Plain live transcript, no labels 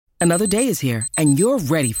Another day is here, and you're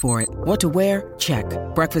ready for it. What to wear? Check.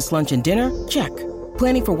 Breakfast, lunch, and dinner? Check.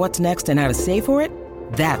 Planning for what's next and how to save for it?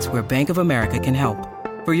 That's where Bank of America can help.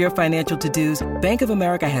 For your financial to-dos, Bank of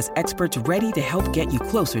America has experts ready to help get you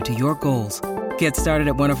closer to your goals. Get started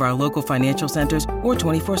at one of our local financial centers or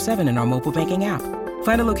 24/7 in our mobile banking app.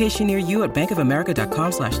 Find a location near you at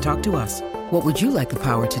bankofamerica.com/talktous. What would you like the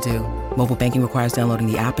power to do? Mobile banking requires downloading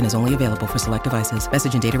the app and is only available for select devices.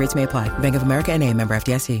 Message and data rates may apply. Bank of America N.A., member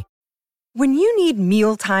FDIC. When you need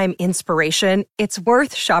mealtime inspiration, it's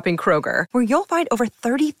worth shopping Kroger, where you'll find over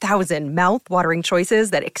 30,000 mouth-watering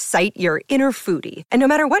choices that excite your inner foodie. And no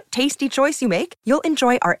matter what tasty choice you make, you'll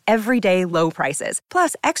enjoy our everyday low prices,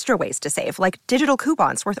 plus extra ways to save, like digital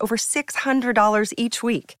coupons worth over $600 each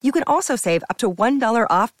week. You can also save up to $1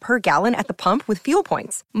 off per gallon at the pump with fuel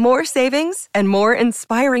points. More savings and more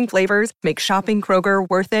inspiring flavors make shopping Kroger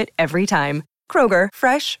worth it every time. Kroger,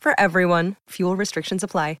 fresh for everyone. Fuel restrictions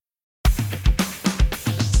apply.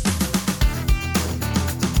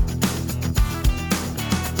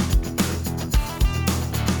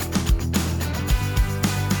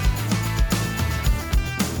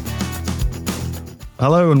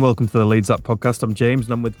 Hello and welcome to the Leeds Up podcast. I'm James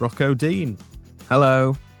and I'm with Rocco Dean.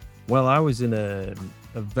 Hello. Well, I was in a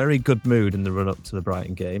very good mood in the run-up to the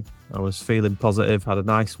Brighton game. I was feeling positive, had a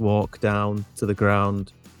nice walk down to the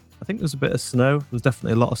ground. I think there was a bit of snow. There was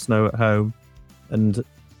definitely a lot of snow at home. And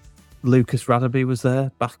Lucas Radebe was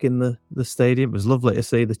there, back in the stadium. It was lovely to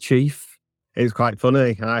see the Chief. It was quite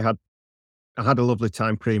funny. I had a lovely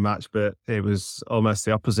time pre-match, but it was almost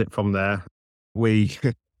the opposite from there. We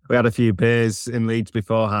had a few beers in Leeds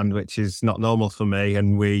beforehand, which is not normal for me,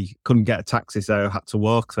 and we couldn't get a taxi, so I had to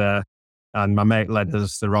walk there, and my mate led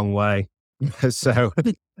us the wrong way.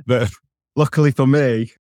 But luckily for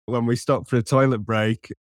me, when we stopped for a toilet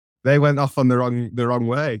break, they went off on the wrong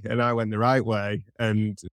way, and I went the right way.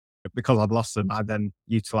 And because I'd lost them, I then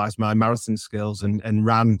utilised my marathon skills and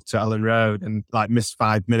ran to Ellen Road and missed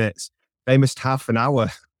 5 minutes. They missed half an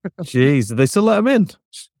hour. Jeez, did they still let him in?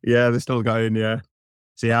 Yeah, they still got in, yeah.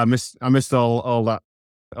 So yeah, I missed all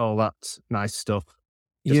that nice stuff.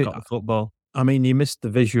 Just got the football. I mean, you missed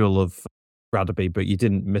the visual of Radebe, but you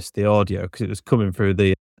didn't miss the audio because it was coming through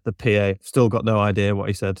the PA. Still got no idea what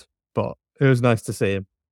he said, but it was nice to see him.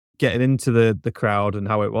 Getting into the crowd and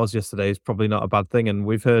how it was yesterday is probably not a bad thing. And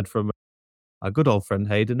we've heard from our good old friend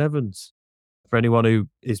Hayden Evans. For anyone who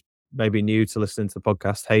is maybe new to listening to the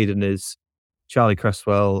podcast, Hayden is Charlie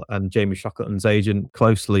Cresswell and Jamie Shackleton's agent,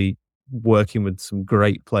 closely working with some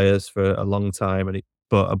great players for a long time.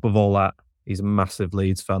 But above all that, he's a massive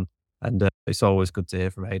Leeds fan. And it's always good to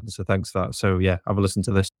hear from Hayden. So thanks for that. So yeah, have a listen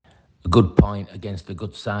to this. A good point against a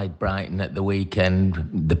good side, Brighton, at the weekend.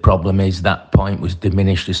 The problem is that point was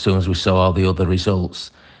diminished as soon as we saw all the other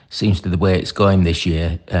results. Seems to the way it's going this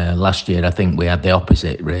year. Last year, I think we had the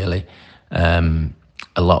opposite, really. A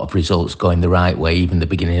lot of results going the right way, even the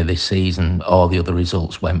beginning of this season. All the other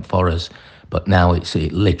results went for us. But now it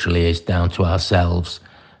literally is down to ourselves.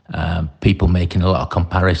 People making a lot of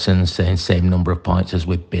comparisons, saying same number of points as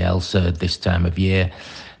with Bielsa this time of year.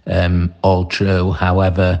 All true.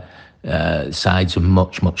 However, sides are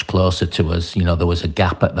much, much closer to us. You know, there was a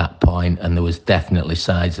gap at that point, and there was definitely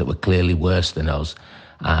sides that were clearly worse than us.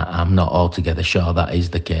 I'm not altogether sure that is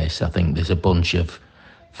the case. I think there's a bunch of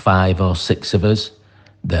 5 or 6 of us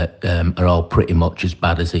that are all pretty much as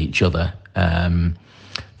bad as each other.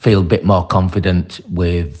 Feel a bit more confident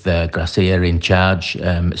with Gracia in charge.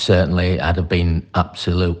 Certainly, I'd have been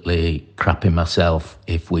absolutely crapping myself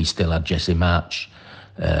if we still had Jesse March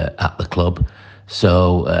at the club.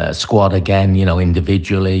 So squad again, you know,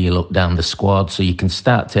 individually, you look down the squad, so you can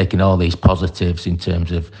start taking all these positives in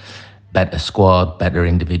terms of better squad, better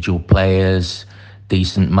individual players,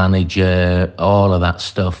 decent manager, all of that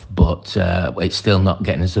stuff, but it's still not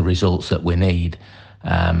getting us the results that we need.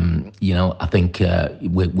 You know, I think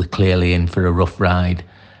we're clearly in for a rough ride.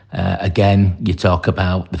 Again, you talk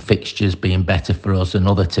about the fixtures being better for us than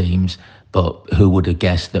other teams, but who would have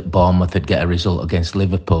guessed that Bournemouth would get a result against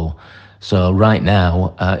Liverpool? So right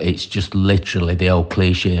now, it's just literally the old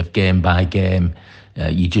cliche of game by game.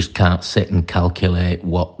 You just can't sit and calculate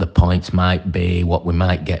what the points might be, what we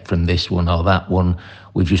might get from this one or that one.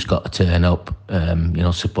 We've just got to turn up, you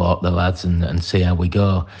know, support the lads and see how we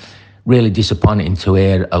go. Really disappointing to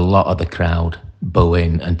hear a lot of the crowd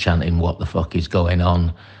booing and chanting what the fuck is going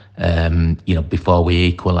on. You know, before we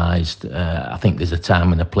equalised, I think there's a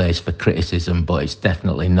time and a place for criticism, but it's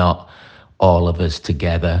definitely not all of us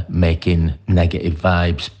together making negative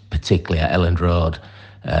vibes, particularly at Elland Road.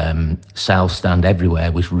 South Stand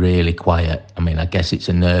everywhere was really quiet. I mean, I guess it's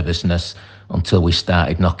a nervousness until we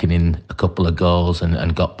started knocking in a couple of goals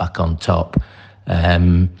and got back on top.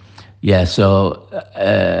 So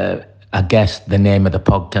I guess the name of the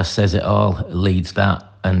podcast says it all. Leeds that,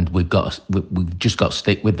 and we've just got to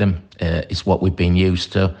stick with them. It's what we've been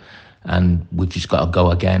used to, and we've just got to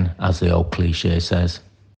go again, as the old cliche says.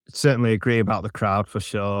 Certainly agree about the crowd for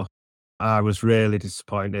sure. I was really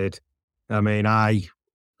disappointed. I mean, I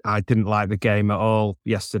didn't like the game at all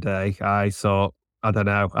yesterday. I thought, I don't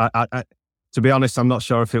know. I to be honest, I'm not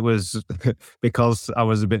sure if it was because I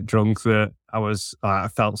was a bit drunk that I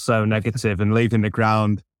felt so negative, and leaving the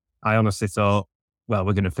ground, I honestly thought, well,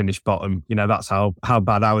 we're going to finish bottom. You know, that's how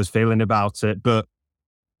bad I was feeling about it. But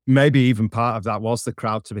maybe even part of that was the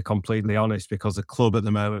crowd, to be completely honest, because the club at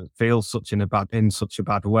the moment feels in such a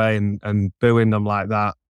bad way, and booing them like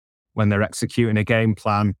that when they're executing a game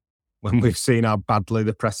plan, when we've seen how badly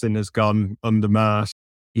the pressing has gone under Marsch.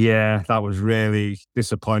 Yeah, that was really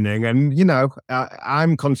disappointing. And, you know,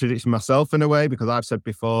 I'm contradicting myself in a way, because I've said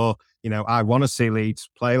before, you know, I want to see Leeds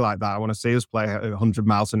play like that. I want to see us play at 100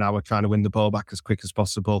 miles an hour, trying to win the ball back as quick as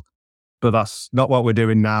possible. But that's not what we're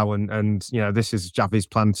doing now. And you know, this is Javi's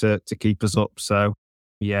plan to keep us up. So,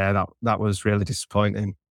 yeah, that was really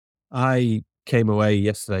disappointing. I came away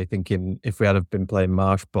yesterday thinking if we had been playing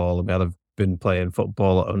Marsch ball and we had been playing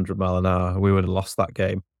football at 100 mile an hour, we would have lost that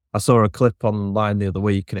game. I saw a clip online the other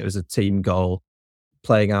week, and it was a team goal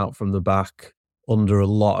playing out from the back under a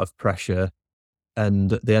lot of pressure.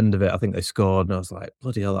 And at the end of it, I think they scored, and I was like,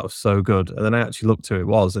 bloody hell, that was so good. And then I actually looked who it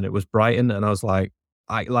was, and it was Brighton. And I was like,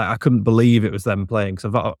 I couldn't believe it was them playing.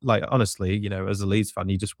 Because honestly, you know, as a Leeds fan,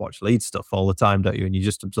 you just watch Leeds stuff all the time, don't you? And you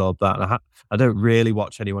just absorb that. And I don't really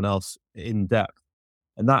watch anyone else in depth.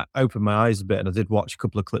 And that opened my eyes a bit. And I did watch a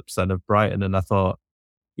couple of clips then of Brighton, and I thought,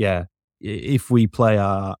 yeah, if we play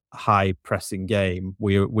our high pressing game,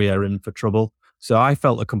 we are in for trouble. So I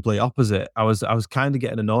felt the complete opposite. I was kind of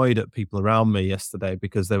getting annoyed at people around me yesterday,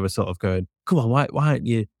 because they were sort of going, "Come on, why aren't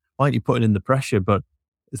you putting in the pressure?" But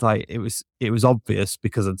it's like it was obvious,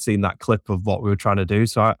 because I'd seen that clip of what we were trying to do.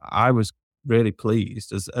 So I was really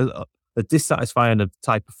pleased, as dissatisfying a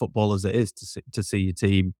type of football as it is to see your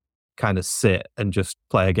team kind of sit and just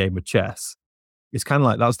play a game of chess. It's kind of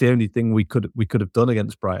like that's the only thing we could have done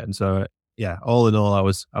against Brighton. So yeah, all in all, I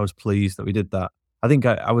was pleased that we did that. I think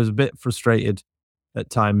I was a bit frustrated at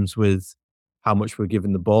times with how much we're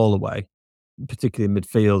giving the ball away, particularly in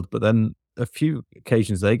midfield. But then a few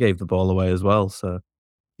occasions they gave the ball away as well. So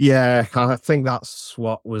yeah, I think that's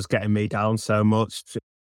what was getting me down so much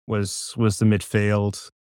was the midfield.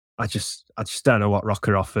 I just don't know what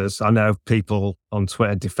Rocker offers. I know people on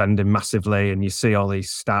Twitter defend him massively, and you see all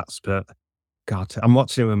these stats, but God, I'm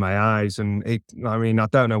watching him with my eyes, and I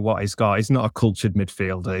don't know what he's got. He's not a cultured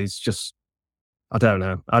midfielder. He's just, I don't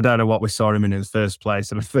know. I don't know what we saw him in the first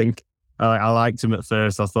place. And I think I liked him at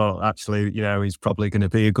first. I thought, actually, you know, he's probably going to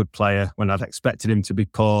be a good player, when I'd expected him to be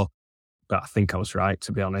poor. But I think I was right,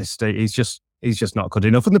 to be honest. He's just not good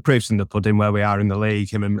enough. And the proof's in the pudding where we are in the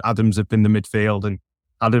league. Him and Adams have been the midfield, and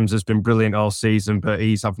Adams has been brilliant all season, but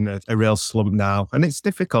he's having a real slump now. And it's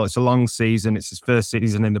difficult. It's a long season. It's his first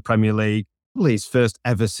season in the Premier League. Probably his first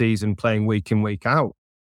ever season playing week in, week out.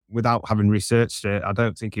 Without having researched it, I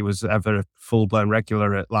don't think he was ever a full-blown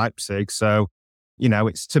regular at Leipzig. So, you know,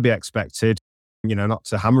 it's to be expected, you know, not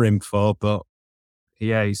to hammer him for, but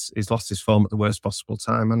yeah, he's lost his form at the worst possible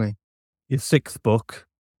time, hasn't he? Your sixth book,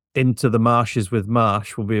 Into the Marshes with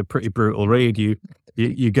Marsch, will be a pretty brutal read.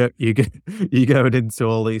 You going into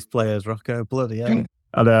all these players, Rocco. Bloody hell.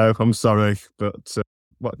 I know, I'm sorry, but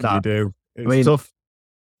what can you do? It's tough.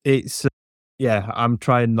 It's, yeah, I'm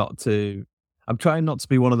trying not to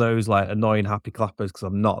be one of those like annoying happy clappers, because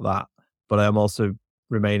I'm not that. But I am also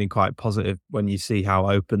remaining quite positive when you see how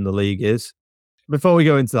open the league is. Before we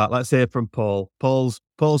go into that, let's hear from Paul. Paul's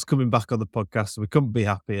coming back on the podcast, so we couldn't be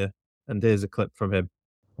happier. And here's a clip from him.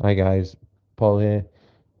 Hi guys, Paul here.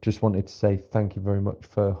 Just wanted to say thank you very much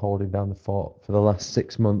for holding down the fort for the last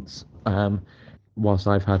 6 months. Whilst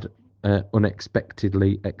I've had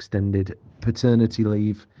unexpectedly extended paternity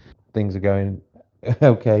leave, things are going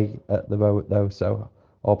okay at the moment though, so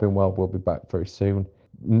all been well, we'll be back very soon.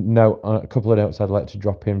 A couple of notes I'd like to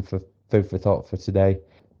drop in for food for thought for today.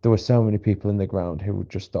 There were so many people in the ground who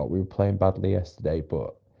just thought we were playing badly yesterday,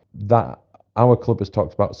 but that our club has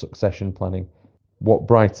talked about succession planning. What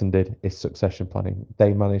Brighton did is succession planning.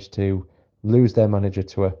 They managed to lose their manager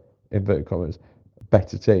to a, inverted commas,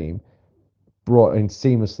 better team, brought in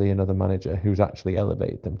seamlessly another manager who's actually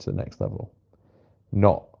elevated them to the next level.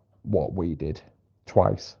 Not what we did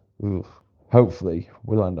twice. Oof. Hopefully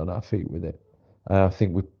we land on our feet with it. I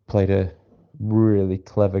think we played a really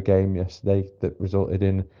clever game yesterday that resulted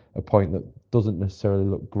in a point that doesn't necessarily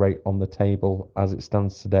look great on the table as it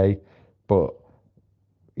stands today, but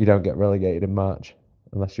you don't get relegated in March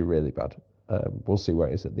unless you're really bad. We'll see where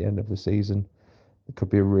it is at the end of the season. It could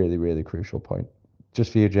be a really, really crucial point.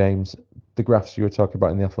 Just for you, James, the graphs you were talking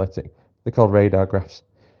about in The Athletic, they're called radar graphs.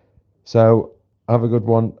 So have a good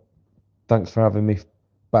one. Thanks for having me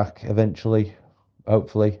back eventually,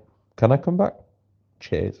 hopefully. Can I come back?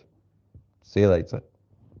 Cheers. See you later.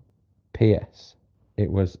 P.S.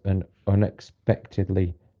 It was an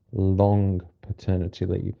unexpectedly long paternity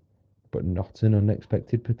leave, but not an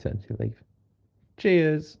unexpected paternity leave.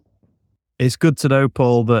 Cheers. It's good to know,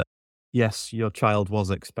 Paul, that yes, your child was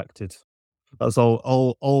expected. That's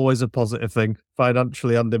always a positive thing,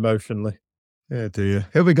 financially and emotionally. Yeah, do you?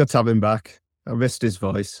 It'll be good to have him back. I missed his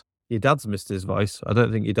voice. Your dad's missed his voice. I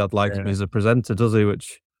don't think your dad likes me as a presenter, does he?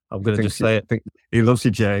 Which I'm going to just say it. He loves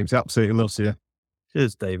you, James. He absolutely loves you.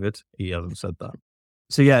 Cheers, David. He hasn't said that.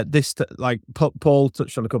 So yeah, Paul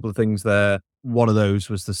touched on a couple of things there. One of those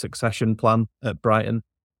was the succession plan at Brighton.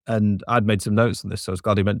 And I'd made some notes on this, so I was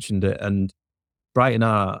glad he mentioned it. And Brighton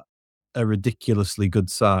are a ridiculously good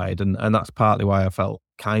side. And that's partly why I felt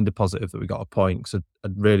kind of positive that we got a point, because I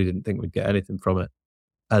really didn't think we'd get anything from it.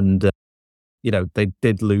 And, they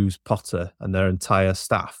did lose Potter and their entire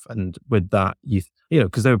staff. And with that,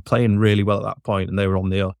 because they were playing really well at that point and they were on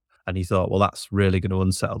the up. And he thought, well, that's really going to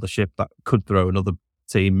unsettle the ship. That could throw another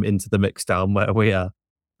team into the mix down where we are.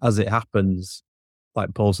 As it happens,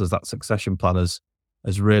 like Paul says, that succession plan has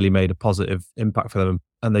really made a positive impact for them.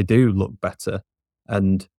 And they do look better.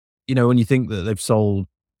 And, when you think that they've sold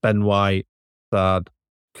Ben White, Thad,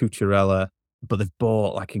 Cucurella, but they've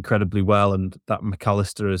bought incredibly well, and that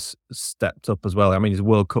McAllister has stepped up as well. I mean, he's a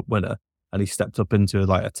World Cup winner and he stepped up into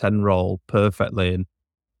a 10 role perfectly. And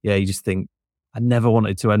yeah, you just think, I never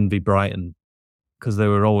wanted to envy Brighton because they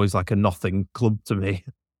were always like a nothing club to me.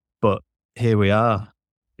 But here we are.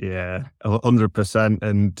 Yeah, 100%.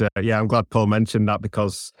 And I'm glad Paul mentioned that,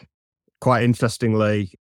 because quite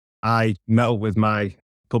interestingly, I met up with my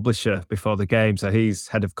publisher before the game. So he's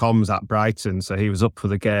head of comms at Brighton. So he was up for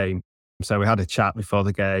the game. So we had a chat before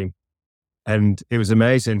the game, and it was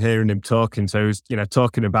amazing hearing him talking. So he was,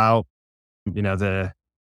 talking about, the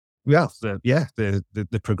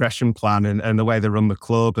progression plan and the way they run the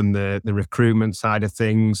club and the recruitment side of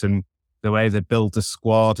things and the way they build the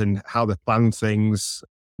squad and how they plan things.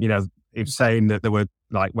 He was saying that there were,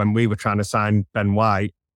 when we were trying to sign Ben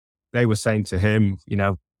White, they were saying to him,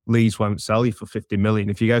 Leeds won't sell you for 50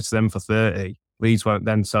 million. If you go to them for 30, Leeds won't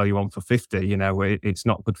then sell you on for 50. It's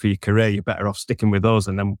not good for your career. You're better off sticking with us,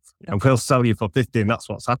 and then we'll sell you for 50. And that's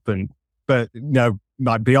what's happened. But,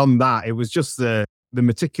 beyond that, it was just the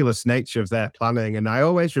meticulous nature of their planning. And I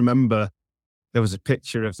always remember there was a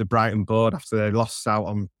picture of the Brighton board after they lost out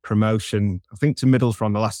on promotion, I think to Middlesbrough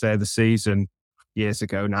on the last day of the season, years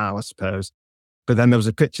ago now, I suppose. But then there was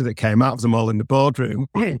a picture that came out of them all in the boardroom,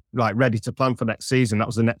 ready to plan for next season. That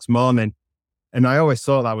was the next morning. And I always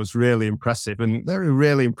thought that was really impressive. And they're a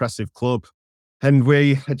really impressive club. And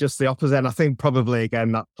we are just the opposite. And I think probably,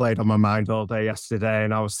 again, that played on my mind all day yesterday.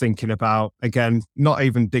 And I was thinking about, again, not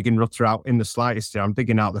even digging Rutter out in the slightest here. I'm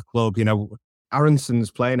digging out the club. Aronson's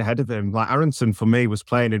playing ahead of him. Aronson, for me, was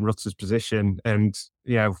playing in Rutter's position. And,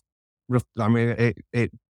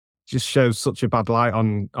 it just shows such a bad light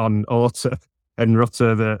on Orta and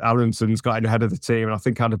Rutter that Aronson's got ahead of the team. And I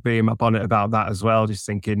think I'd have been my bonnet about that as well, just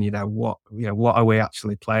thinking, what are we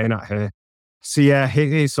actually playing at here? So yeah,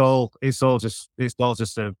 it's all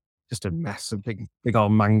just a mess, a big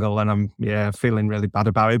old mangle, and I'm feeling really bad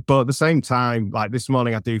about it. But at the same time, this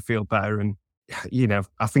morning, I do feel better, and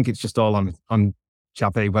I think it's just all on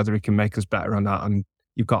Xavi, whether he can make us better or not. And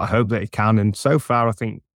you've got to hope that he can. And so far, I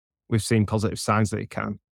think we've seen positive signs that he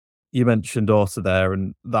can. You mentioned Orta there,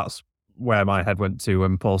 and that's where my head went to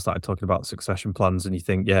when Paul started talking about succession plans. And you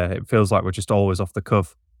think, it feels like we're just always off the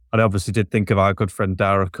cuff. And I obviously did think of our good friend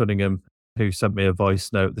Dara Cunningham, who sent me a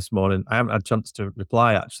voice note this morning. I haven't had a chance to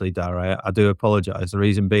reply, actually, Dara. I do apologise. The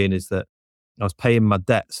reason being is that I was paying my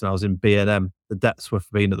debts and I was in B&M. The debts were for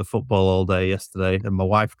being at the football all day yesterday, and my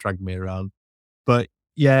wife dragged me around. But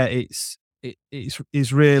yeah,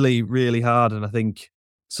 it's really, really hard. And I think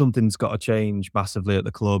something's got to change massively at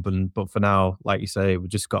the club. But for now, like you say, we've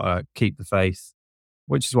just got to keep the faith,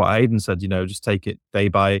 which is what Aidan said, just take it day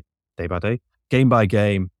by day, game by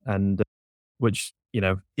game. And which,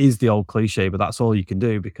 is the old cliche, but that's all you can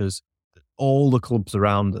do, because all the clubs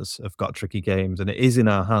around us have got tricky games, and it is in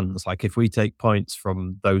our hands. If we take points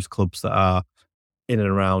from those clubs that are in and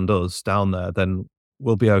around us down there, then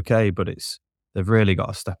we'll be okay. But they've really got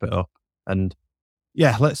to step it up. And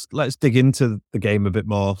yeah, let's dig into the game a bit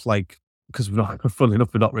more. because funnily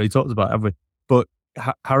enough, we've not really talked about it, have we? But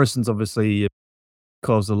Harrison's obviously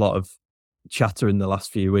caused a lot of chatter in the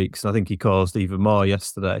last few weeks, and I think he caused even more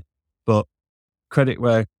yesterday. But credit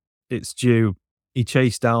where it's due, he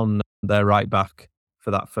chased down their right back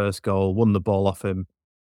for that first goal, won the ball off him,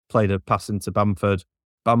 played a pass into Bamford.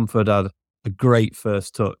 Bamford had a great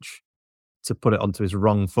first touch to put it onto his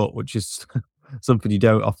wrong foot, which is something you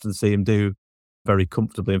don't often see him do very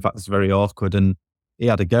comfortably. In fact, it's very awkward, and he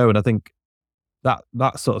had a go. And I think that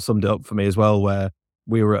sort of summed it up for me as well, where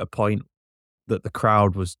we were at a point that the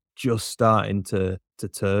crowd was just starting to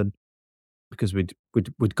turn, because we'd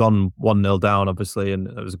gone 1-0 down, obviously, and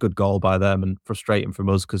it was a good goal by them and frustrating from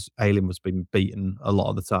us because Ayling was being beaten a lot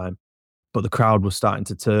of the time. But the crowd was starting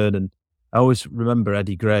to turn, and I always remember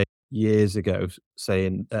Eddie Gray years ago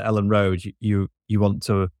saying at Ellen Road, you want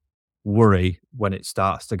to worry when it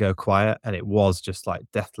starts to go quiet, and it was just like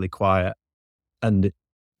deathly quiet. And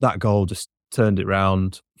that goal just turned it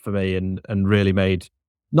round for me and really made,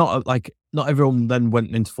 not everyone then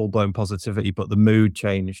went into full blown positivity, but the mood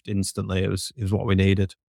changed instantly. It was what we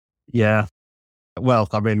needed. Yeah. Well,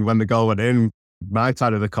 I mean, when the goal went in, my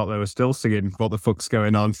side of the cot, they were still singing "What the fuck's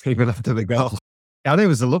going on?" even after the goal. And it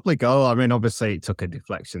was a lovely goal. I mean, obviously it took a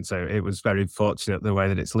deflection, so it was very fortunate the way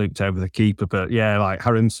that it's looped over the keeper. But yeah, like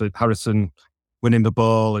Harrison winning the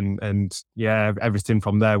ball and yeah, everything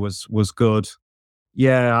from there was good.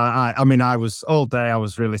 Yeah, I mean, I was all day, I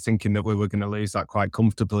was really thinking that we were going to lose that quite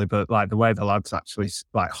comfortably, but like the way the lads actually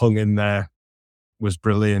like hung in there was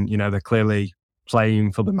brilliant. You know, they're clearly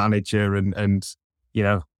playing for the manager, and you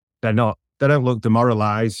know, they don't look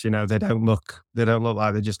demoralised. You know, they don't look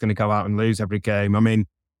like they're just going to go out and lose every game. I mean,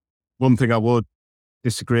 one thing I would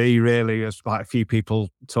disagree really is like a few people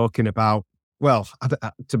talking about. Well,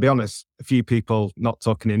 to be honest, a few people not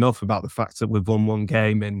talking enough about the fact that we've won one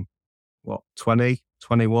game in 20,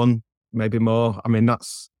 21, maybe more. I mean,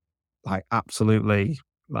 that's like absolutely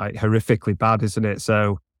like horrifically bad, isn't it?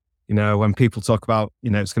 So, you know, when people talk about,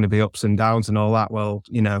 you know, it's going to be ups and downs and all that, well,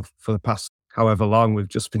 you know, for the past however long, we've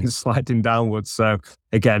just been sliding downwards. So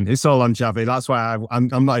again, it's all on Xavi. That's why I'm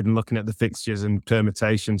not even looking at the fixtures and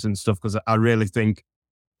permutations and stuff, because I really think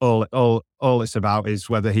all it's about is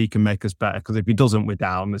whether he can make us better. Because if he doesn't, we're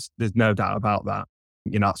down. There's no doubt about that.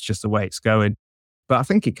 You know, that's just the way it's going. But I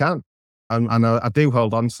think he can. And I do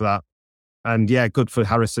hold on to that. And yeah, good for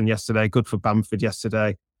Harrison yesterday, good for Bamford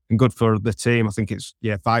yesterday, and good for the team. I think it's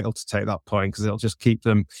vital to take that point, because it'll just keep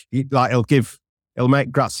them, it'll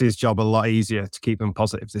make Grazia's job a lot easier to keep them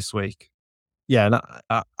positive this week. Yeah,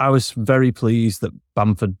 and I was very pleased that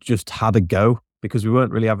Bamford just had a go, because we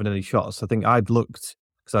weren't really having any shots. I think I'd looked,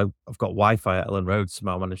 because I've got Wi-Fi at Ellen Road,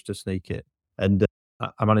 somehow managed to sneak it. And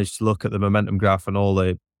I managed to look at the momentum graph and all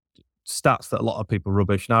the stats that a lot of people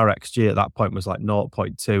rubbish. And our XG at that point was like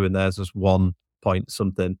 0.2, and theirs was 1 point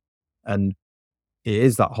something. And it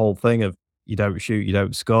is that whole thing of you don't shoot, you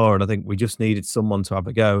don't score. And I think we just needed someone to have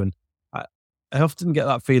a go. And I often get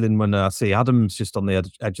that feeling when I see Adams just on the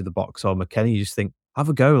edge of the box, or McKennie, you just think, have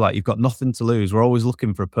a go. Like, you've got nothing to lose. We're always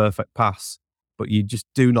looking for a perfect pass, but you just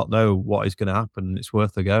do not know what is going to happen. It's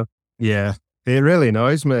worth a go. Yeah, it really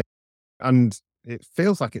annoys me. And it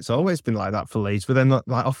feels like it's always been like that for Leeds. But then,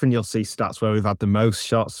 like, often you'll see stats where we've had the most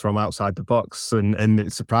shots from outside the box, and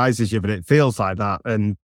it surprises you, but it feels like that.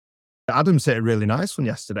 And Adams hit a really nice one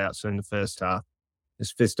yesterday, actually, in the first half.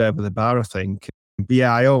 It's fizzed over the bar, I think. But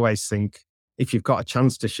yeah, I always think if you've got a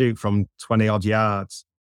chance to shoot from 20 odd yards,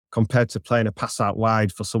 compared to playing a pass out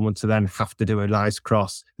wide for someone to then have to do a nice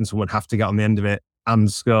cross and someone have to get on the end of it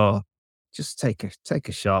and score, just take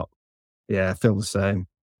a shot. Yeah, I feel the same.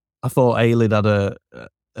 I thought Ayling had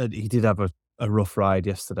he did have a rough ride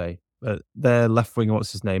yesterday. Their left wing,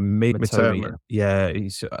 what's his name? Mitoma. Yeah,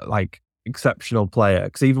 he's like exceptional player.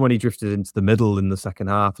 Because even when he drifted into the middle in the second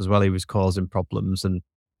half as well, he was causing problems. And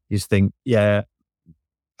you just think, yeah,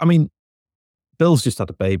 I mean, Bill's just had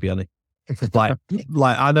a baby, hasn't he? Like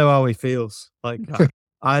I know how he feels. Like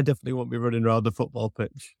I definitely won't be running around the football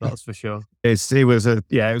pitch. That's for sure. It was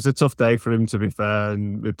a tough day for him, to be fair.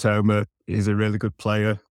 And Mitoma is a really good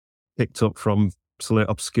player, picked up from absolute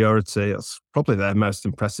obscurity. That's probably their most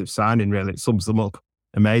impressive signing, really. It sums them up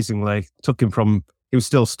amazingly. Took him from, he was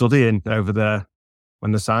still studying over there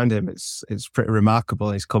when they signed him. It's pretty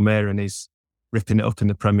remarkable. He's come here and he's ripping it up in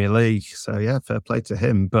the Premier League. So yeah, fair play to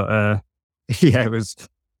him. But yeah,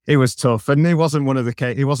 it was tough. And it wasn't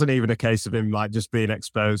it wasn't even a case of him like just being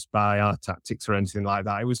exposed by our tactics or anything like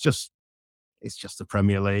that. It's just the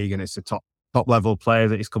Premier League, and it's a top level player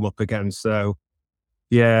that he's come up against. So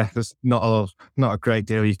yeah, there's not a great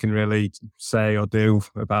deal you can really say or do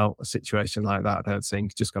about a situation like that. I don't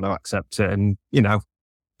think. Just got to accept it. And, you know,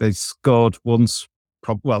 They scored once.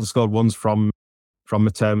 They scored once from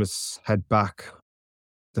Mitoma's head back.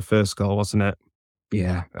 The first goal, wasn't it?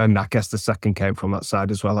 Yeah, and I guess the second came from that side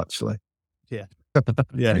as well, actually. Yeah,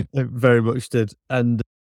 yeah, it very much did. And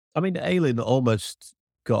I mean, Ayling almost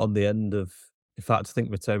got on the end of. In fact, I think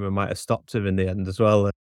Mitoma might have stopped him in the end as well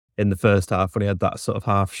in the first half when he had that sort of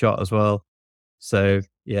half shot as well. So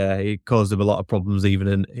yeah, he caused him a lot of problems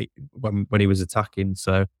even when he was attacking.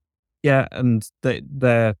 So yeah, and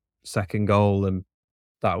their second goal, and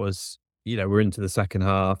that was, we're into the second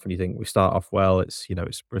half, and you think we start off well. It's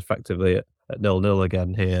it's effectively at 0-0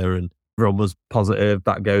 again here, and everyone was positive.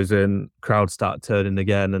 That goes in, crowd start turning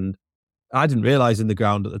again, and I didn't realise in the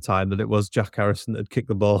ground at the time that it was Jack Harrison that had kicked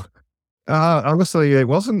the ball. Honestly, it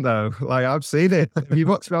wasn't though. Like, I've seen it. Have you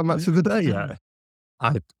watched our Match of the Day yet?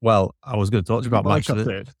 I was going to talk to you about Match of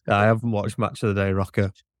the Day. I haven't watched Match of the Day,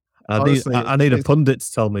 Rocker. Honestly, I need a pundit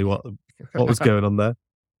to tell me what was going on there.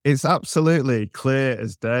 It's absolutely clear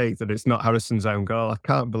as day that it's not Harrison's own goal. I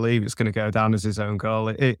can't believe it's going to go down as his own goal.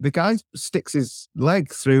 The guy sticks his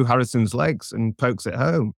leg through Harrison's legs and pokes it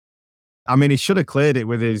home. I mean, he should have cleared it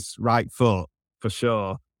with his right foot for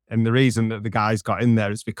sure. And the reason that the guy's got in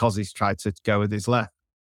there is because he's tried to go with his left.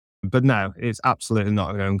 But no, it's absolutely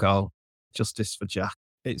not an own goal. Justice for Jack.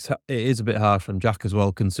 It is a bit harsh on Jack as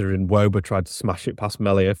well, considering Woba tried to smash it past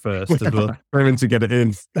Melia first as well. For him to get it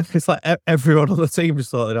in. It's like everyone on the team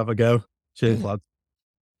just thought they'd have a go. Cheers, lads.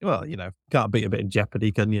 Well, can't beat a bit in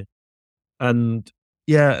jeopardy, can you? And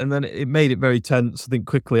yeah, and then it made it very tense. I think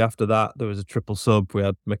quickly after that, there was a triple sub. We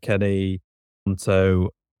had McKennie, Monto,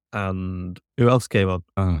 and who else came on?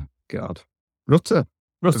 Oh, God. Rutter,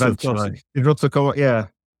 eventually. Did Rutter come on? Yeah.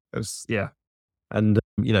 It was, yeah. And,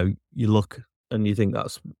 you look and you think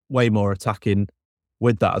that's way more attacking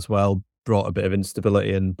with that as well, brought a bit of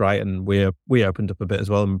instability, and Brighton, we opened up a bit as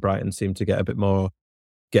well, and Brighton seemed to get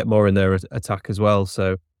more in their attack as well.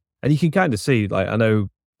 So, and you can kind of see, like, I know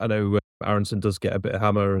Aronson does get a bit of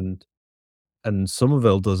hammer, and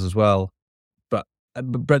Somerville does as well, but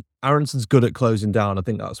Aronson's good at closing down. I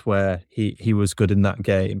think that's where he was good in that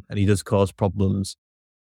game, and he does cause problems.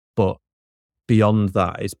 But beyond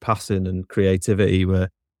that, his passing and creativity were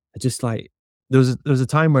just like, there was a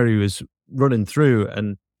time where he was running through,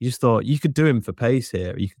 and you just thought you could do him for pace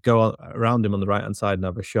here. You could go around him on the right hand side and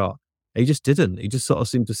have a shot. And he just didn't. He just sort of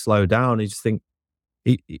seemed to slow down. You just think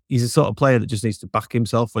he's a sort of player that just needs to back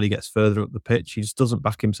himself when he gets further up the pitch. He just doesn't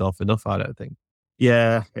back himself enough, I don't think.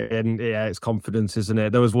 Yeah, and yeah, it's confidence, isn't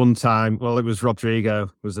it? There was one time, it was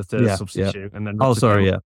Rodrigo was the third substitute, and then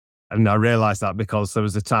and I realised that because there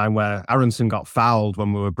was a time where Aronson got fouled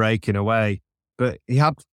when we were breaking away, but he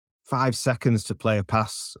had 5 seconds to play a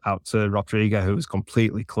pass out to Rodrigo, who was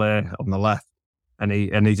completely clear on the left, and he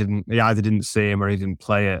either didn't see him or he didn't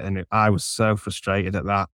play it, and I was so frustrated at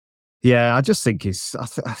that. Yeah, I just think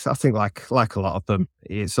I think like a lot of them,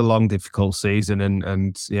 it's a long, difficult season,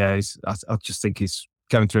 and yeah, I just think he's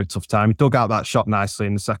going through a tough time. He dug out that shot nicely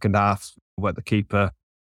in the second half, where the keeper,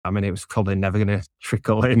 I mean, it was probably never going to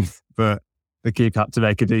trickle in, but the keeper had to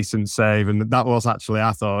make a decent save, and that was actually,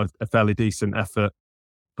 I thought, a fairly decent effort.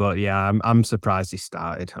 But yeah, I'm surprised he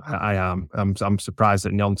started. I am. I'm surprised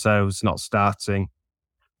that Gnonto's not starting.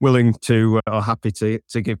 Willing to or happy to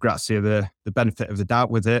give Grazia the benefit of the doubt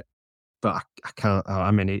with it. But I can't.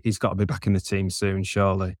 I mean, he's got to be back in the team soon,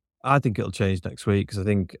 surely. I think it'll change next week, because I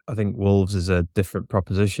think Wolves is a different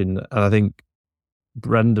proposition, and I think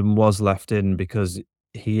Brendan was left in because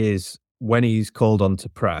he is, when he's called on to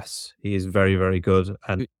press, he is very, very good,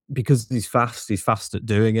 and because he's fast at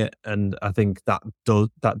doing it, and I think that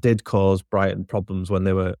did cause Brighton problems when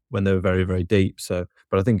they were very, very deep. So,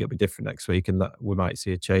 but I think it'll be different next week, and that we might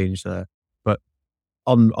see a change there. But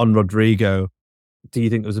on Rodrigo, do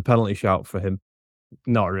you think there was a penalty shout for him?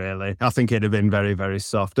 Not really. I think it'd have been very, very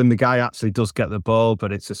soft. And the guy actually does get the ball,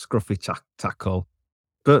 but it's a scruffy tackle.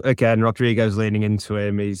 But again, Rodrigo's leaning into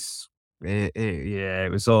him. It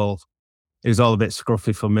was all a bit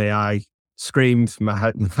scruffy for me. I screamed my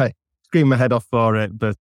head off for it,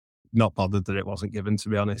 but not bothered that it wasn't given, to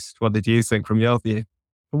be honest. What did you think from your view?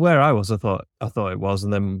 Where I was, I thought it was.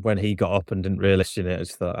 And then when he got up and didn't realise it, I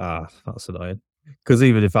just thought, that's annoying. Because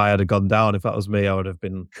even if I had gone down, if that was me, I would have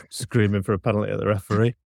been screaming for a penalty at the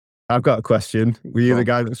referee. I've got a question. Were you the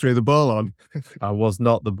guy that threw the ball on? I was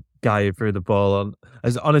not the guy who threw the ball on.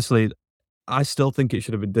 As honestly, I still think it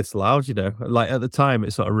should have been disallowed, Like at the time,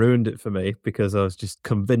 it sort of ruined it for me because I was just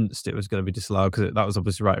convinced it was going to be disallowed because that was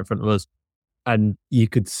obviously right in front of us. And you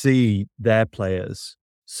could see their players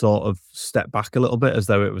sort of step back a little bit as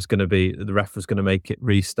though it was going to be, the ref was going to make it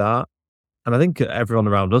restart. And I think everyone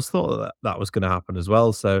around us thought that was going to happen as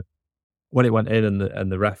well. So when it went in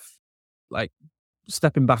and the ref, like,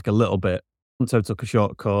 stepping back a little bit, Tonto took a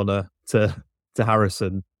short corner to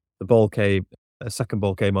Harrison. The ball came, a second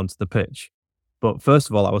ball came onto the pitch. But first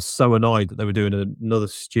of all, I was so annoyed that they were doing another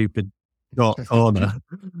stupid short corner.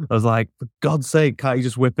 I was like, for God's sake, can't you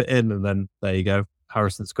just whip it in? And then there you go.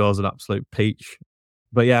 Harrison scores an absolute peach.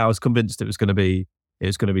 But yeah, I was convinced it was going to be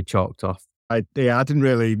chalked off. I didn't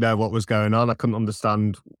really know what was going on. I couldn't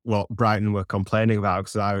understand what Brighton were complaining about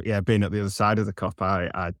because being at the other side of the Kop,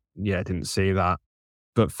 I didn't see that.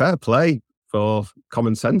 But fair play for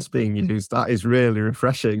common sense being used. That is really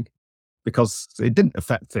refreshing because it didn't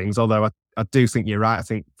affect things. Although I do think you're right. I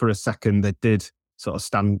think for a second they did sort of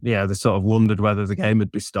stand. Yeah, they sort of wondered whether the game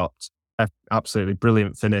would be stopped. Absolutely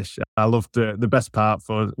brilliant finish. I loved the best part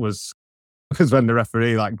was when the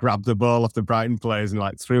referee like grabbed the ball off the Brighton players and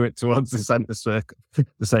like threw it towards the centre circle to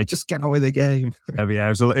say, just get on with the game. Yeah,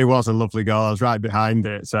 it was a lovely goal. I was right behind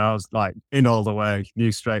it. So I was like in all the way,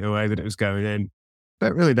 knew straight away that it was going in.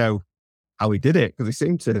 Don't really know how he did it because he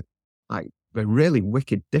seemed to like a really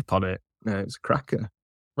wicked dip on it. It's a cracker.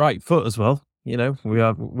 Right foot as well. You know,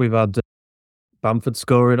 we've had Bamford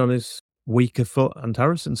scoring on his weaker foot and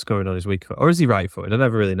Harrison scoring on his weaker foot. Or is he right footed? I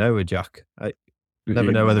never really know with Jack. I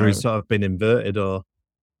never know whether he's sort of been inverted or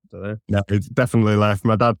I don't know. No, it's definitely left.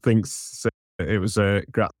 My dad thinks it was a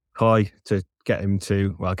great ploy to get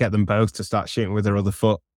them both to start shooting with their other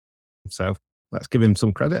foot. So let's give him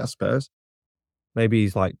some credit, I suppose. Maybe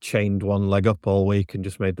he's like chained one leg up all week and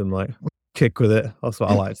just made them like kick with it. That's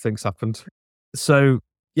what I like to think's happened. So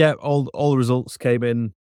yeah, all the results came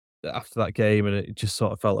in after that game and it just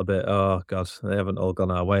sort of felt a bit, oh God, they haven't all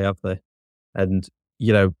gone our way, have they? And,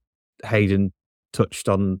 you know, Hayden touched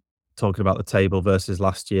on talking about the table versus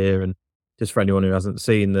last year. And just for anyone who hasn't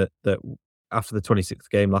seen that after the 26th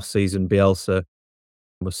game last season, Bielsa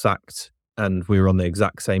was sacked and we were on the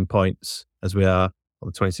exact same points as we are on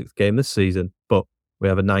the 26th game this season, but we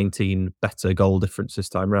have a 19 better goal difference this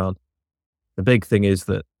time round. The big thing is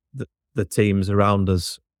that the teams around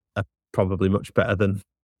us are probably much better than,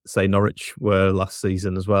 say, Norwich were last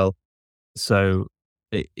season as well. So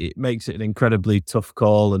it makes it an incredibly tough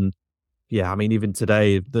call. And yeah, I mean, even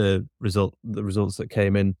today, the results that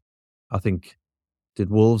came in, I think, did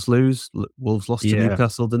Wolves lose? Wolves lost to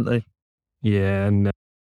Newcastle, didn't they? Yeah, and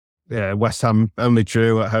West Ham only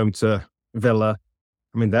drew at home to Villa.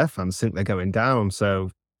 I mean, their fans think they're going down,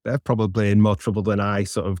 so they're probably in more trouble than I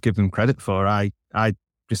sort of give them credit for. I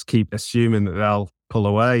just keep assuming that they'll pull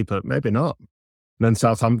away, but maybe not. And then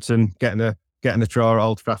Southampton getting a draw at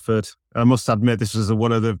Old Trafford. I must admit, this was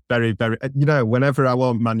one of the very, very, whenever I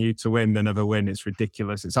want Man U to win, they never win. It's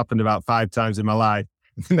ridiculous. It's happened about 5 times in my life.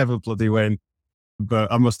 They never bloody win.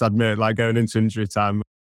 But I must admit, like going into injury time,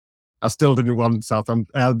 I still didn't want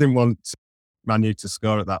Southampton. I didn't want Man U to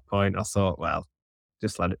score at that point. I thought, well,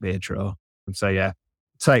 just let it be a draw. And so, yeah,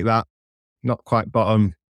 take that. Not quite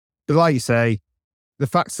bottom. But like you say, the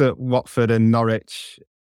fact that Watford and Norwich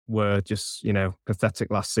were just,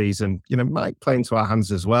 pathetic last season, might play into our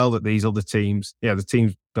hands as well that these other teams, the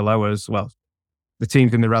teams below us, the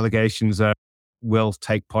teams in the relegation zone will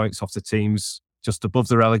take points off the teams just above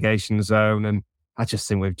the relegation zone. And I just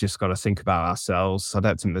think we've just got to think about ourselves. I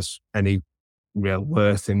don't think there's any real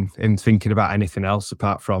worth in thinking about anything else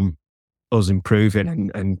apart from us improving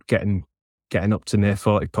and getting up to near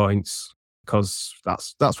 40 points because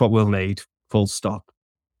that's what we'll need, full stop.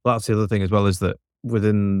 Well, that's the other thing as well, is that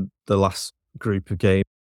within the last group of games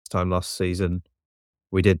time last season,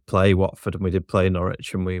 we did play Watford and we did play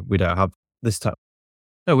Norwich, and we don't have this time.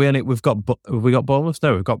 No, we've got Bournemouth.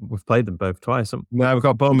 No, we've played them both twice. No, we've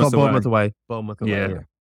got Bournemouth away. Bournemouth away. Yeah.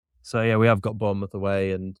 So yeah, we have got Bournemouth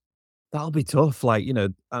away, and that'll be tough. Like,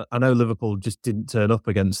 I know Liverpool just didn't turn up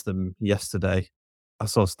against them yesterday. I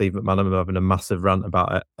saw Steve McManaman having a massive rant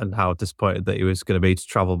about it and how disappointed that he was going to be to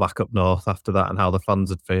travel back up north after that and how the fans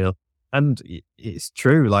would feel. And it's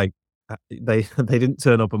true. Like, they didn't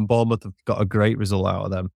turn up, and Bournemouth have got a great result out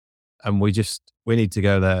of them. And we need to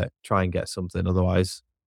go there, try and get something. Otherwise,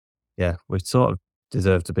 yeah, we sort of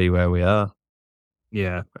deserve to be where we are.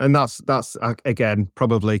 Yeah, and that's again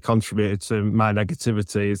probably contributed to my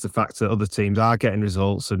negativity, is the fact that other teams are getting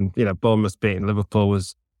results, and Bournemouth beating Liverpool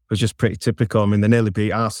was just pretty typical. I mean, they nearly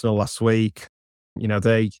beat Arsenal last week.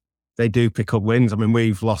 They do pick up wins. I mean,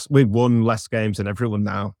 we've won less games than everyone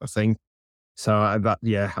now, I think. So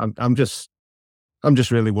I'm just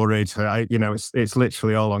really worried. It's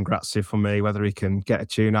literally all on Grazia for me, whether he can get a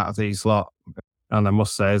tune out of these lot. And I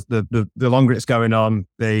must say, the longer it's going on,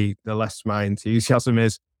 the less my enthusiasm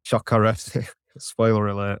is. Shock horror. Spoiler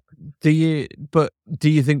alert. Do you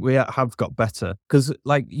think we have got better? Because,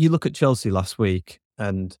 like, you look at Chelsea last week,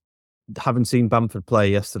 and having seen Bamford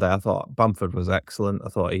play yesterday, I thought Bamford was excellent. I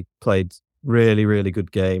thought he played really, really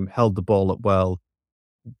good game, held the ball up well,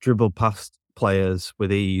 dribbled past players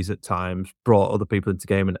with ease at times, brought other people into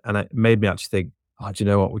the game, and it made me actually think, oh, do you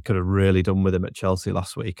know what? We could have really done with him at Chelsea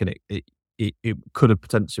last week, and it could have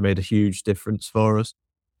potentially made a huge difference for us.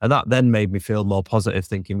 And that then made me feel more positive,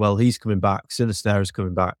 thinking, well, he's coming back, Sinisterra's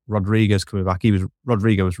coming back, Rodrigo's coming back.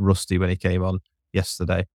 Rodrigo was rusty when he came on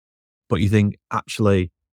yesterday. But you think,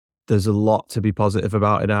 actually, there's a lot to be positive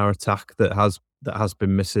about in our attack that has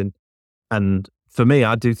been missing. And for me,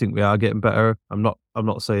 I do think we are getting better. I'm not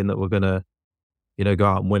saying that we're gonna, go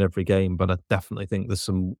out and win every game, but I definitely think there's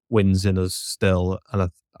some wins in us still. And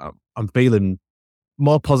I'm feeling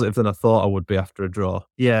more positive than I thought I would be after a draw.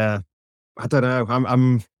 Yeah, I don't know.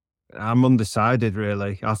 I'm undecided,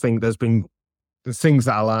 really. I think there's things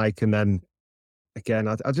that I like, and then again,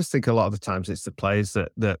 I just think a lot of the times it's the players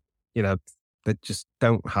that that just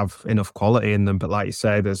don't have enough quality in them. But like you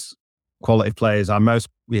say, there's quality players.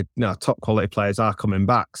 Top quality players are coming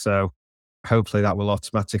back, so hopefully that will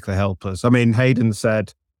automatically help us. I mean, Hayden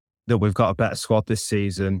said that we've got a better squad this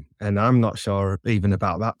season, and I'm not sure even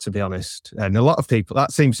about that, to be honest. And a lot of people,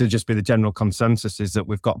 that seems to just be the general consensus, is that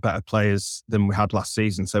we've got better players than we had last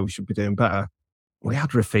season, so we should be doing better. We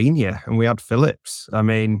had Rafinha and we had Phillips. I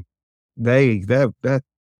mean, they're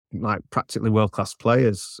like practically world-class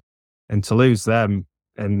players, and to lose them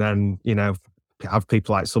and then, have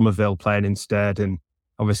people like Somerville playing instead, and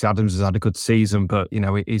obviously Adams has had a good season, but,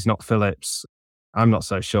 he's not Phillips. I'm not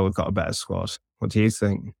so sure we've got a better squad. What do you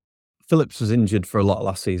think? Phillips was injured for a lot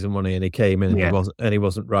last season, wasn't he? And he came in and he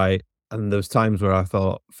wasn't right. And there was times where I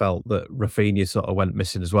felt that Rafinha sort of went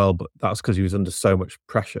missing as well, but that's because he was under so much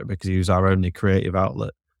pressure because he was our only creative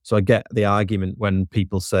outlet. So I get the argument when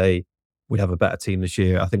people say we have a better team this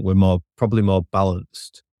year. I think we're probably more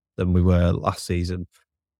balanced than we were last season.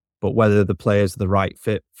 But whether the players are the right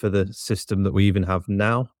fit for the system that we even have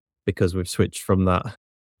now, because we've switched from that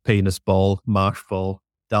penis ball, marsh ball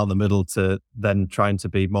down the middle to then trying to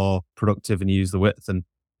be more productive and use the width. And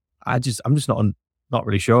I'm just not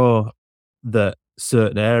really sure that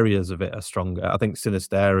certain areas of it are stronger. I think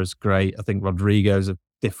Sinisterra's great. I think Rodrigo's a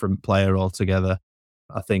different player altogether.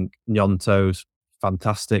 I think Gnonto's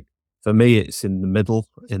fantastic. For me, it's in the middle,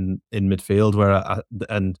 in midfield, where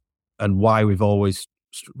and why we've always,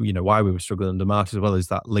 why we were struggling under Marsh as well, is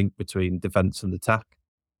that link between defence and attack.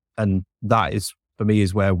 And that is, for me,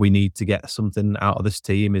 is where we need to get something out of this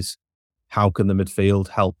team, is how can the midfield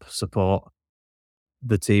help support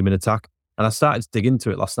the team in attack? And I started to dig into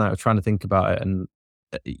it last night. I was trying to think about it, and,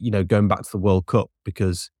 going back to the World Cup,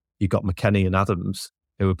 because you got McKennie and Adams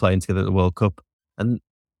who were playing together at the World Cup. And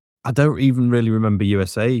I don't even really remember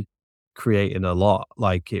USA creating a lot.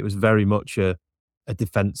 Like, it was very much a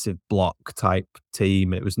defensive block type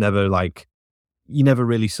team. It was never like, you never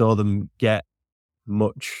really saw them get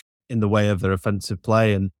much in the way of their offensive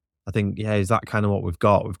play. And I think, is that kind of what we've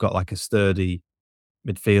got? We've got like a sturdy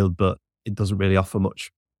midfield, but it doesn't really offer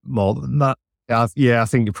much more than that. Yeah, I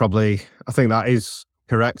think that is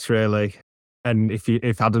correct, really. And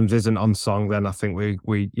if Adams isn't on song, then I think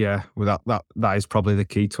that is probably the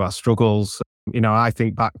key to our struggles. I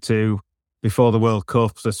think back to before the World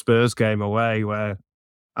Cup, the Spurs game away, where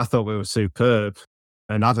I thought we were superb,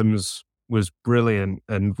 and Adams was brilliant,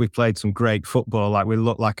 and we played some great football. Like, we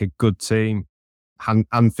looked like a good team.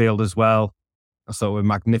 Anfield as well, I thought we were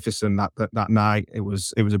magnificent that night. It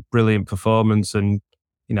was a brilliant performance, and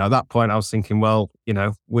at that point I was thinking, well,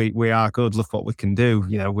 we are good. Look what we can do.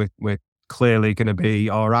 We're clearly going to be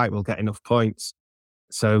all right. We'll get enough points.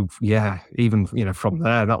 So yeah, even from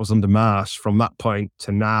there, that was under Marsh. From that point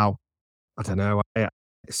to now, I don't know.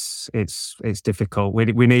 It's difficult. We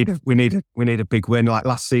need a big win. Like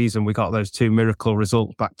last season, we got those two miracle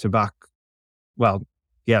results back to back. Well,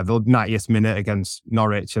 yeah, the 90th minute against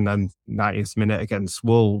Norwich and then 90th minute against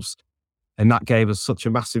Wolves, and that gave us such a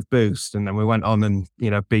massive boost. And then we went on and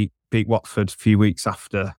beat Watford a few weeks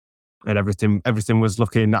after, and everything was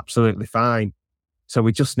looking absolutely fine. So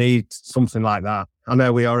we just need something like that. I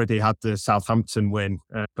know we already had the Southampton win,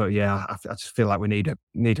 but yeah, I just feel like we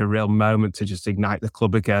need a real moment to just ignite the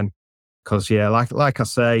club again. Because yeah, like I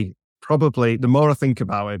say, probably the more I think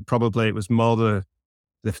about it, probably it was more the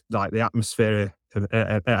atmosphere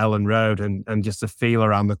at Ellen Road and just the feel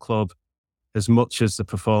around the club, as much as the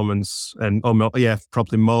performance, and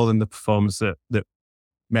probably more than the performance that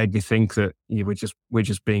made me think that we're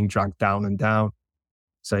just being dragged down and down.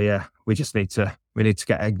 So yeah, we need to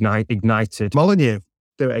get ignited. Molineux,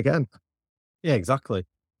 do it again. Yeah, exactly.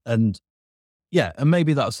 And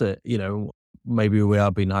maybe that's it. Maybe we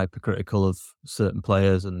are being hypercritical of certain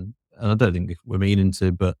players, and I don't think we're meaning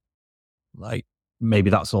to, but Like maybe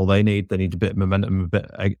that's all they need. They need a bit of momentum,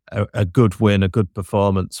 a good win, a good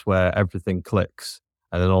performance where everything clicks.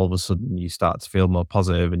 And then all of a sudden you start to feel more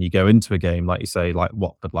positive and you go into a game, like you say, like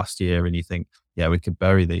Watford last year, and you think, yeah, we could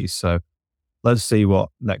bury these. So let's see what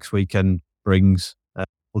next weekend brings.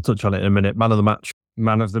 We'll touch on it in a minute. Man of the match.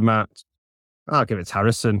 Man of the match. I'll give it to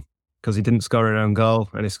Harrison because he didn't score an own goal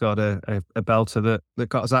and he scored a belter that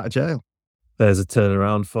got us out of jail. There's a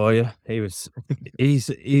turnaround for you. He's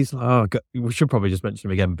oh God, we should probably just mention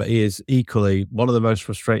him again, but he is equally one of the most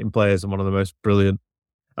frustrating players and one of the most brilliant.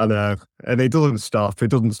 I know, and he doesn't stop. He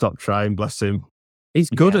doesn't stop trying. Bless him. He's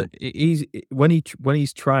good at when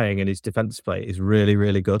he's trying, and his defense play is really,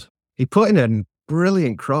 really good. He put in a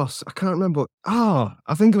brilliant cross. I can't remember.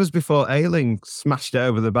 I think it was before Ayling smashed it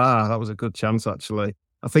over the bar. That was a good chance, actually.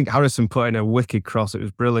 I think Harrison put in a wicked cross. It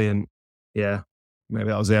was brilliant. Yeah, maybe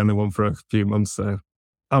that was the only one for a few months though.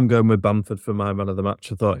 I'm going with Bamford for my man of the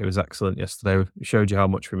match. I thought he was excellent yesterday. He showed you how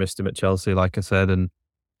much we missed him at Chelsea, like I said, and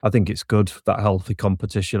I think it's good, that healthy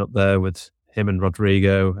competition up there with him and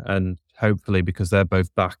Rodrigo, and hopefully because they're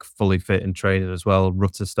both back fully fit in training as well,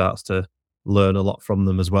 Rutter starts to learn a lot from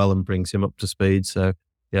them as well and brings him up to speed. So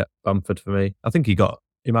yeah, Bamford for me. I think he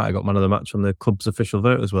might have got man of the match on the club's official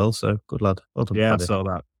vote as well. So good lad. Well done. Yeah, I saw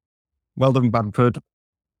that. Well done, Bamford.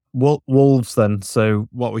 Wolves then. So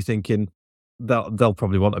what are we thinking? They'll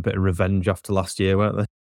probably want a bit of revenge after last year, won't they?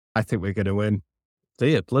 I think we're going to win. Do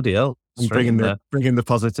you? Bloody hell. Bringing the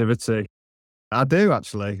positivity. I do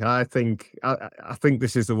actually. I think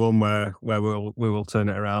this is the one where we will turn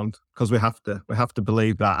it around because we have to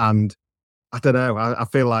believe that. And I don't know. I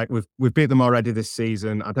feel like we've beat them already this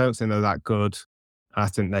season. I don't think they're that good. I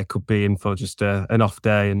think they could be in for just an off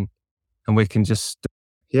day, and we can just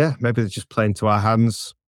maybe they're just playing to our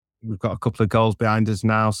hands. We've got a couple of goals behind us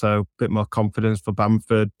now, so a bit more confidence for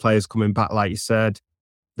Bamford. Players coming back, like you said.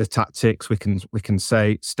 The tactics we can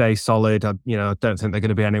say stay solid. I don't think they're going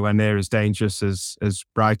to be anywhere near as dangerous as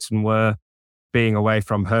Brighton were. Being away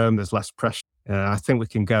from home, there's less pressure. I think we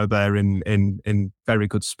can go there in very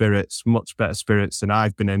good spirits, much better spirits than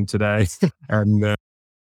I've been in today, and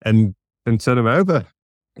turn them over.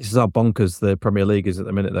 This is how bonkers the Premier League is at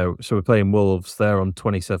the minute, though. So we're playing Wolves. They're on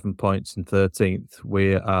 27 points and 13th.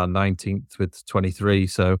 We are 19th with 23.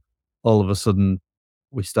 So all of a sudden,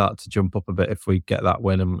 we start to jump up a bit if we get that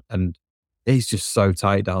win. And it's just so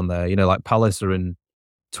tight down there. Like Palace are in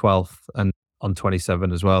 12th and on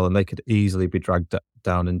 27 as well, and they could easily be dragged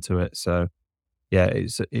down into it. So, yeah,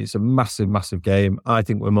 it's a massive, massive game. I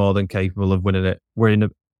think we're more than capable of winning it.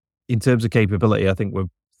 In terms of capability, I think we're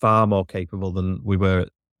far more capable than we were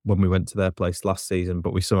when we went to their place last season,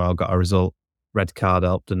 but we somehow got a result. Red card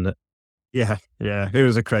helped, didn't it? Yeah. It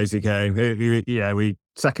was a crazy game.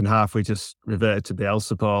 Second half, we just reverted to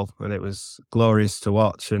Bielsa ball, and it was glorious to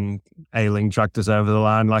watch. And Ayling dragged us over the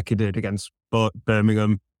line like he did against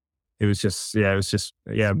Birmingham. It was just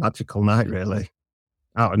a magical night, really,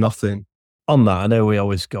 out of nothing. On that, I know we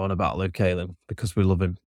always go on about Luke Ayling because we love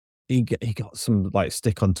him. He got some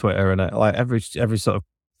stick on Twitter, and every sort of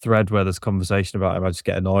thread where there's conversation about him, I just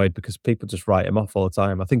get annoyed because people just write him off all the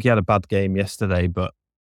time. I think he had a bad game yesterday, but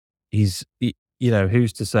who's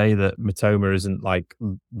to say that Mitoma isn't like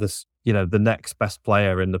this, the next best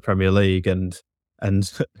player in the Premier League, and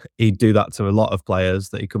he'd do that to a lot of players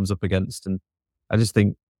that he comes up against. And I just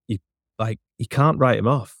think you can't write him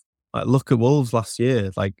off. Like, look at Wolves last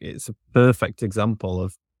year. Like, it's a perfect example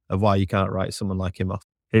of why you can't write someone like him off.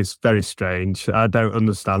 It's very strange. I don't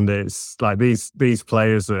understand it. It's like these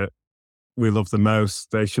players that we love the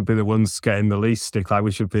most, they should be the ones getting the least stick. Like,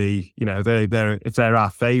 we should be, if they're our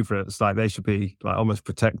favourites, like they should be like almost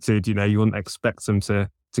protected. You wouldn't expect them to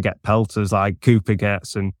get pelters like Cooper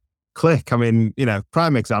gets. And Click, I mean,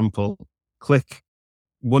 prime example. Click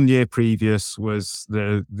 1 year previous was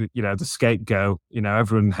the scapegoat.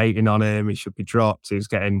 Everyone hating on him. He should be dropped. He was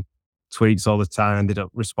getting tweets all the time. Ended up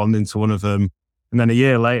responding to one of them. And then a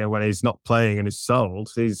year later, when he's not playing and is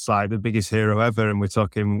sold, he's like the biggest hero ever. And we're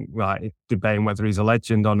talking, debating whether he's a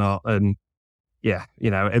legend or not. And yeah,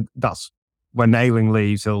 that's when Ayling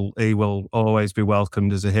leaves, he will always be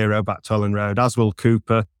welcomed as a hero back to Ellen Road, as will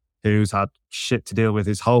Cooper, who's had shit to deal with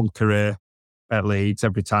his whole career at Leeds.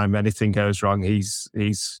 Every time anything goes wrong, he's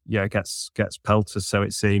gets pelters, so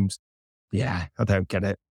it seems. Yeah, I don't get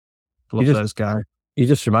it. Love those guys. You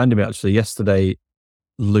just reminded me, actually, yesterday,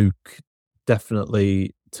 Luke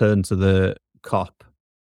definitely turned to the cop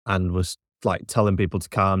and was telling people to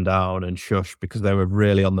calm down and shush because they were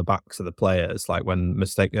really on the backs of the players. Like when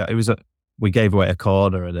we gave away a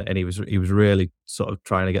corner and he was really sort of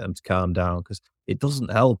trying to get them to calm down because it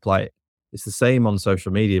doesn't help. Like, it's the same on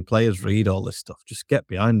social media. Players read all this stuff. Just get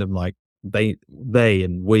behind them. Like, they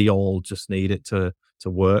and we all just need it to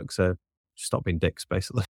work. So just stop being dicks,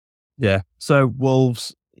 basically. Yeah. So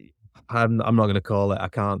Wolves, I'm not going to call it. I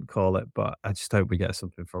can't call it, but I just hope we get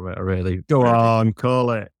something from it. I really go on,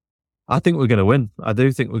 call it. I think we're going to win. I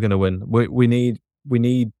do think we're going to win. We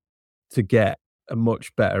need to get a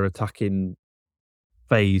much better attacking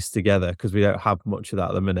phase together because we don't have much of that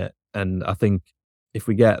at the minute. And I think if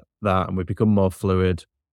we get that and we become more fluid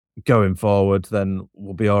going forward, then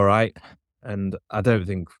we'll be all right. And I don't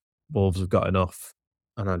think Wolves have got enough.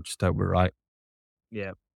 And I just hope we're right.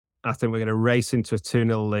 Yeah. I think we're going to race into a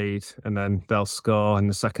 2-0 lead and then they'll score in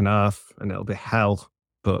the second half and it'll be hell.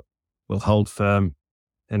 But we'll hold firm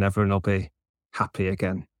and everyone will be happy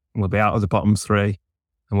again. And we'll be out of the bottom 3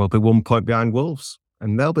 and we'll be 1 point behind Wolves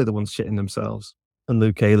and they'll be the ones shitting themselves. And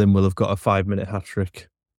Luke Ayling will have got a 5-minute hat-trick.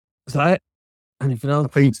 Is that it? Anything else? I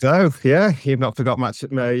think so, yeah. You've not forgot man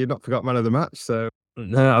of the match, so...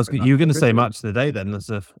 No, you were going to say match of the day then,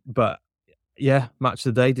 but yeah, match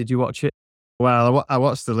of the day. Did you watch it? Well, I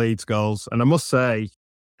watched the Leeds goals and I must say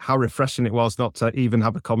how refreshing it was not to even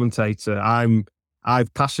have a commentator.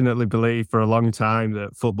 I've passionately believed for a long time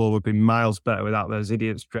that football would be miles better without those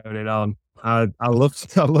idiots droning on. I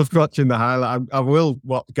loved watching the highlight. I will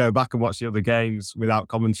go back and watch the other games without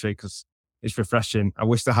commentary because it's refreshing. I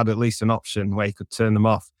wish they had at least an option where you could turn them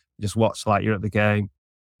off, just watch like you're at the game.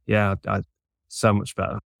 Yeah, so much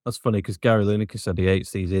better. That's funny because Gary Lineker said he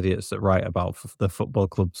hates these idiots that write about the football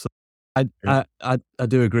clubs. I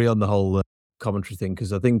do agree on the whole commentary thing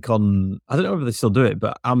because I think I don't know whether they still do it,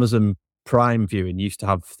 but Amazon Prime viewing used to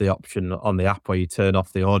have the option on the app where you turn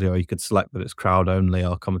off the audio. You could select that it's crowd only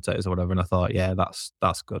or commentators or whatever. And I thought, yeah,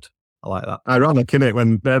 that's good. I like that. Ironic, isn't it,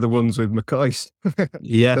 when they're the ones with McCoist?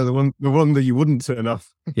 Yeah, they're the one that you wouldn't turn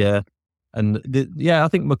off. Yeah, and I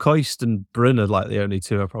think McCoist and Bryn are like the only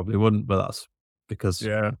two I probably wouldn't, but that's because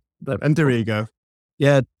and Dorigo.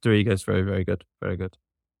 Yeah, Dorigo's very, very good, very good.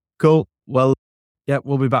 Cool. Well, yeah,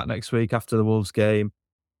 we'll be back next week after the Wolves game.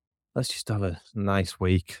 Let's just have a nice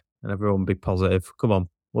week and everyone be positive. Come on,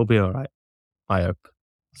 we'll be all right. I hope.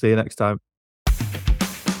 See you next time.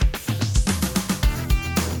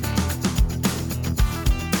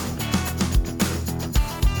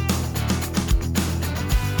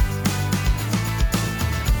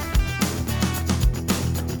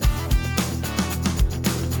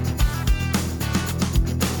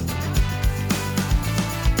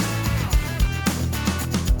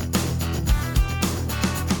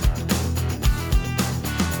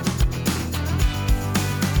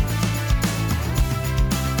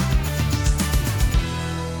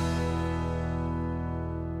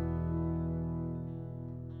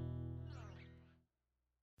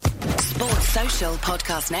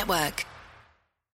 Podcast Network.